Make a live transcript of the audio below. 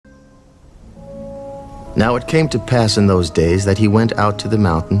Now it came to pass in those days that he went out to the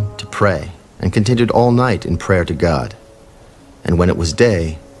mountain to pray, and continued all night in prayer to God. And when it was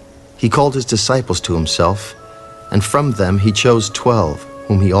day, he called his disciples to himself, and from them he chose 12,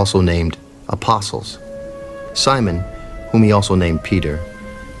 whom he also named apostles: Simon, whom he also named Peter,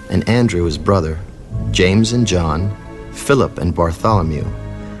 and Andrew his brother, James and John, Philip and Bartholomew,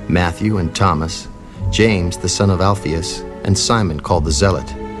 Matthew and Thomas, James the son of Alphaeus, and Simon called the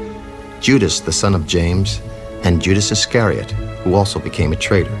Zealot, Judas the son of James, and Judas Iscariot, who also became a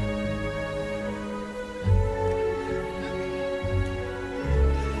traitor.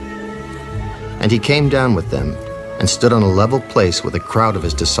 And he came down with them, and stood on a level place with a crowd of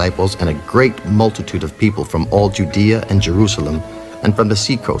his disciples and a great multitude of people from all Judea and Jerusalem, and from the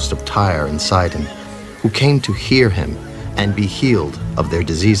seacoast of Tyre and Sidon, who came to hear him and be healed of their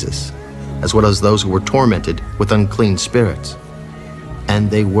diseases, as well as those who were tormented with unclean spirits. And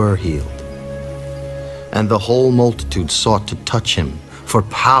they were healed. And the whole multitude sought to touch him, for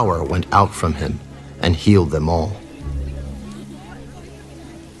power went out from him and healed them all.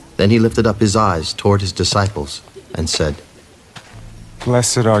 Then he lifted up his eyes toward his disciples and said,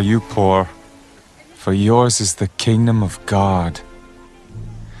 Blessed are you poor, for yours is the kingdom of God.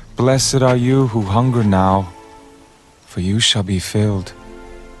 Blessed are you who hunger now, for you shall be filled.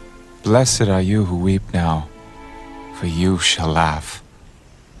 Blessed are you who weep now, for you shall laugh.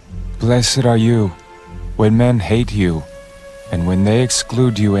 Blessed are you when men hate you, and when they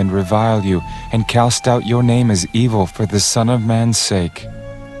exclude you and revile you, and cast out your name as evil for the Son of Man's sake.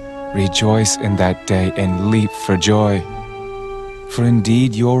 Rejoice in that day and leap for joy. For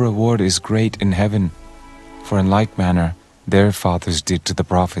indeed your reward is great in heaven, for in like manner their fathers did to the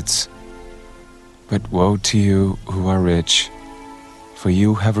prophets. But woe to you who are rich, for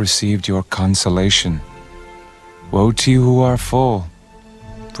you have received your consolation. Woe to you who are full,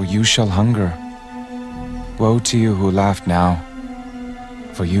 for you shall hunger. Woe to you who laugh now,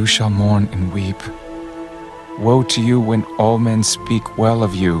 for you shall mourn and weep. Woe to you when all men speak well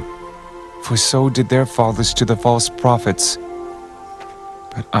of you, for so did their fathers to the false prophets.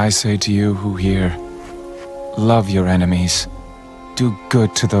 But I say to you who hear, love your enemies, do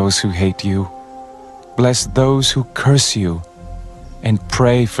good to those who hate you, bless those who curse you, and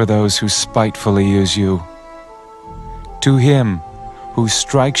pray for those who spitefully use you. To him who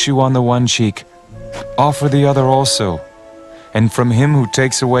strikes you on the one cheek, offer the other also, and from him who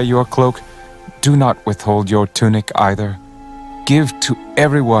takes away your cloak, do not withhold your tunic either. Give to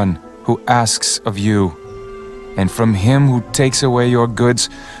everyone who asks of you, and from him who takes away your goods,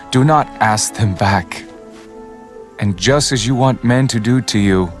 do not ask them back. And just as you want men to do to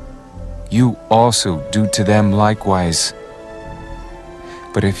you, you also do to them likewise.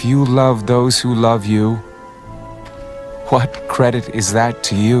 But if you love those who love you, what credit is that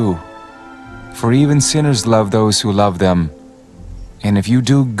to you? For even sinners love those who love them. And if you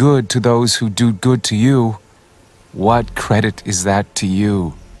do good to those who do good to you, what credit is that to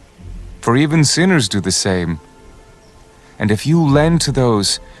you? For even sinners do the same. And if you lend to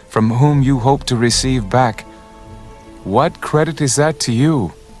those from whom you hope to receive back, what credit is that to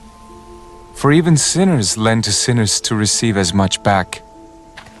you? For even sinners lend to sinners to receive as much back.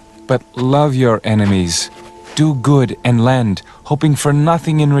 But love your enemies, do good and lend, hoping for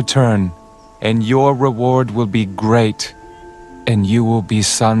nothing in return, and your reward will be great, and you will be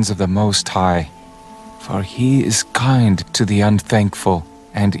sons of the Most High. For he is kind to the unthankful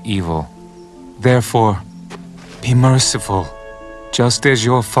and evil. Therefore, be merciful, just as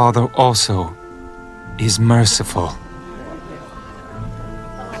your Father also is merciful.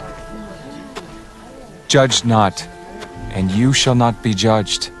 Judge not, and you shall not be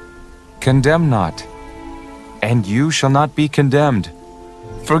judged. Condemn not, and you shall not be condemned.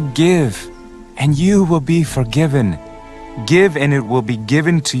 Forgive, and you will be forgiven. Give, and it will be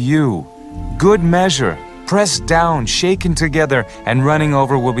given to you. Good measure, pressed down, shaken together, and running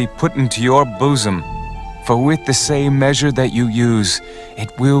over will be put into your bosom. For with the same measure that you use,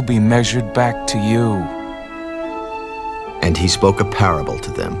 it will be measured back to you. And he spoke a parable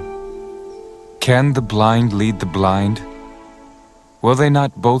to them. Can the blind lead the blind? Will they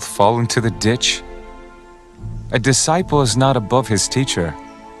not both fall into the ditch? A disciple is not above his teacher,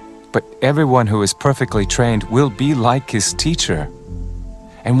 but everyone who is perfectly trained will be like his teacher.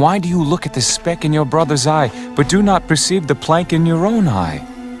 And why do you look at the speck in your brother's eye, but do not perceive the plank in your own eye?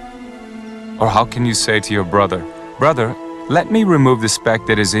 Or how can you say to your brother, Brother, let me remove the speck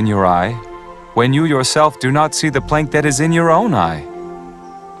that is in your eye, when you yourself do not see the plank that is in your own eye?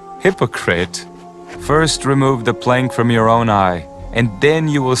 Hypocrite, first remove the plank from your own eye, and then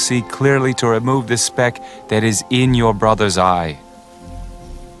you will see clearly to remove the speck that is in your brother's eye.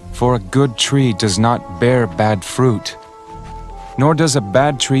 For a good tree does not bear bad fruit, nor does a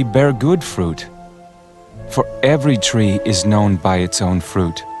bad tree bear good fruit. For every tree is known by its own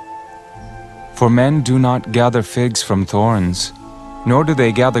fruit. For men do not gather figs from thorns, nor do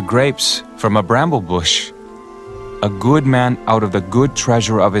they gather grapes from a bramble bush. A good man out of the good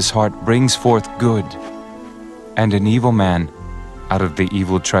treasure of his heart brings forth good, and an evil man out of the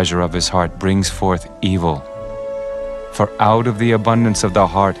evil treasure of his heart brings forth evil. For out of the abundance of the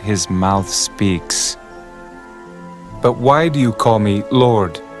heart his mouth speaks. But why do you call me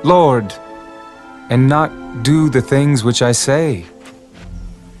Lord, Lord, and not do the things which I say?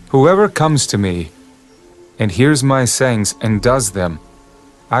 Whoever comes to me and hears my sayings and does them,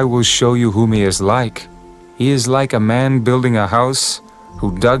 I will show you whom he is like. He is like a man building a house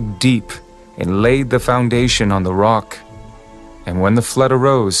who dug deep and laid the foundation on the rock. And when the flood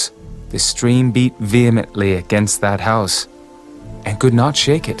arose, the stream beat vehemently against that house and could not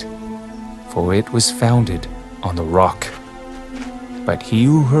shake it, for it was founded on the rock. But he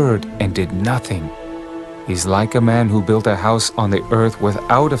who heard and did nothing is like a man who built a house on the earth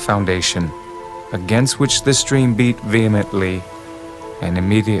without a foundation, against which the stream beat vehemently, and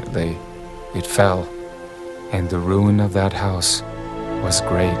immediately it fell, and the ruin of that house was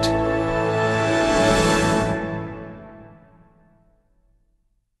great.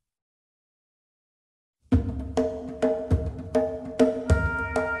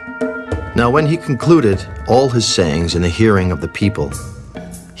 Now when he concluded all his sayings in the hearing of the people,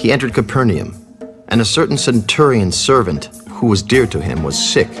 he entered Capernaum, and a certain centurion's servant who was dear to him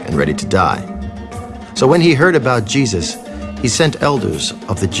was sick and ready to die. So when he heard about Jesus, he sent elders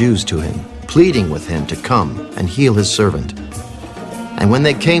of the Jews to him, pleading with him to come and heal his servant. And when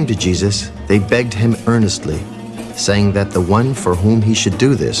they came to Jesus, they begged him earnestly, saying that the one for whom he should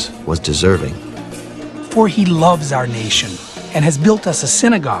do this was deserving. For he loves our nation and has built us a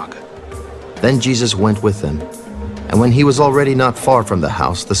synagogue. Then Jesus went with them, and when he was already not far from the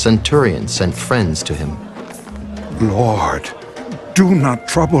house, the centurion sent friends to him. Lord, do not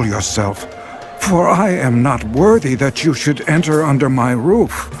trouble yourself, for I am not worthy that you should enter under my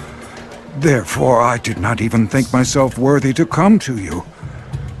roof. Therefore I did not even think myself worthy to come to you.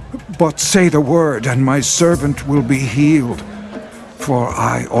 But say the word, and my servant will be healed. For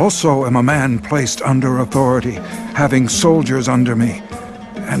I also am a man placed under authority, having soldiers under me.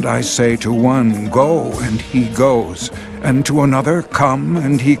 And I say to one, go, and he goes, and to another, come,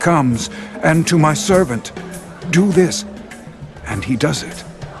 and he comes, and to my servant, do this, and he does it.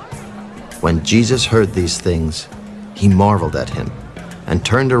 When Jesus heard these things, he marveled at him, and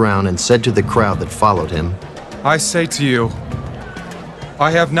turned around and said to the crowd that followed him, I say to you,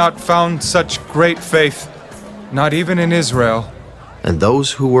 I have not found such great faith, not even in Israel. And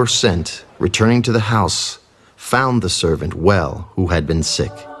those who were sent, returning to the house, found the servant well who had been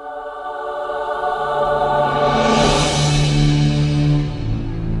sick.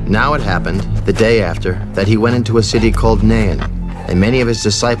 Now it happened, the day after, that he went into a city called Nain, and many of his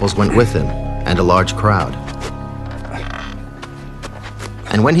disciples went with him, and a large crowd.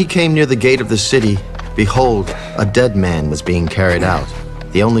 And when he came near the gate of the city, behold, a dead man was being carried out,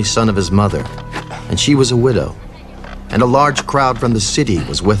 the only son of his mother, and she was a widow, and a large crowd from the city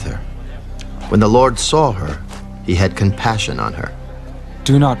was with her. When the Lord saw her, he had compassion on her.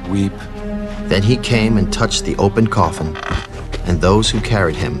 Do not weep. Then he came and touched the open coffin, and those who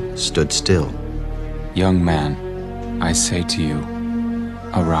carried him stood still. Young man, I say to you,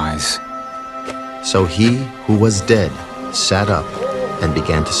 arise. So he who was dead sat up and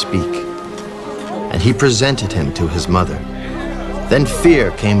began to speak. And he presented him to his mother. Then fear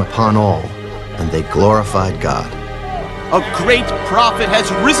came upon all, and they glorified God. A great prophet has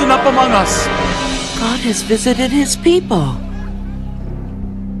risen up among us. God has visited his people.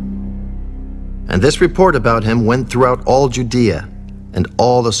 And this report about him went throughout all Judea and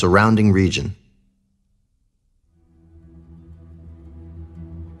all the surrounding region.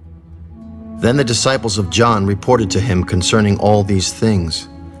 Then the disciples of John reported to him concerning all these things.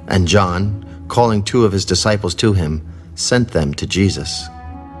 And John, calling two of his disciples to him, sent them to Jesus.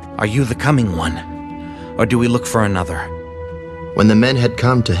 Are you the coming one, or do we look for another? When the men had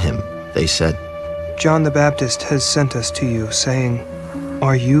come to him, they said, John the Baptist has sent us to you, saying,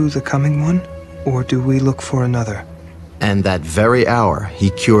 Are you the coming one, or do we look for another? And that very hour he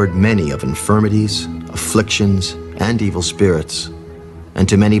cured many of infirmities, afflictions, and evil spirits, and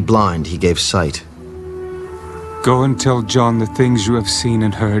to many blind he gave sight. Go and tell John the things you have seen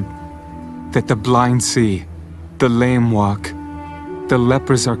and heard, that the blind see, the lame walk, the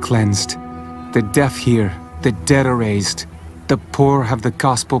lepers are cleansed, the deaf hear, the dead are raised, the poor have the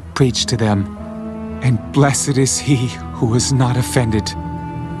gospel preached to them, and blessed is he who is not offended.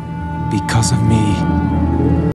 because of me.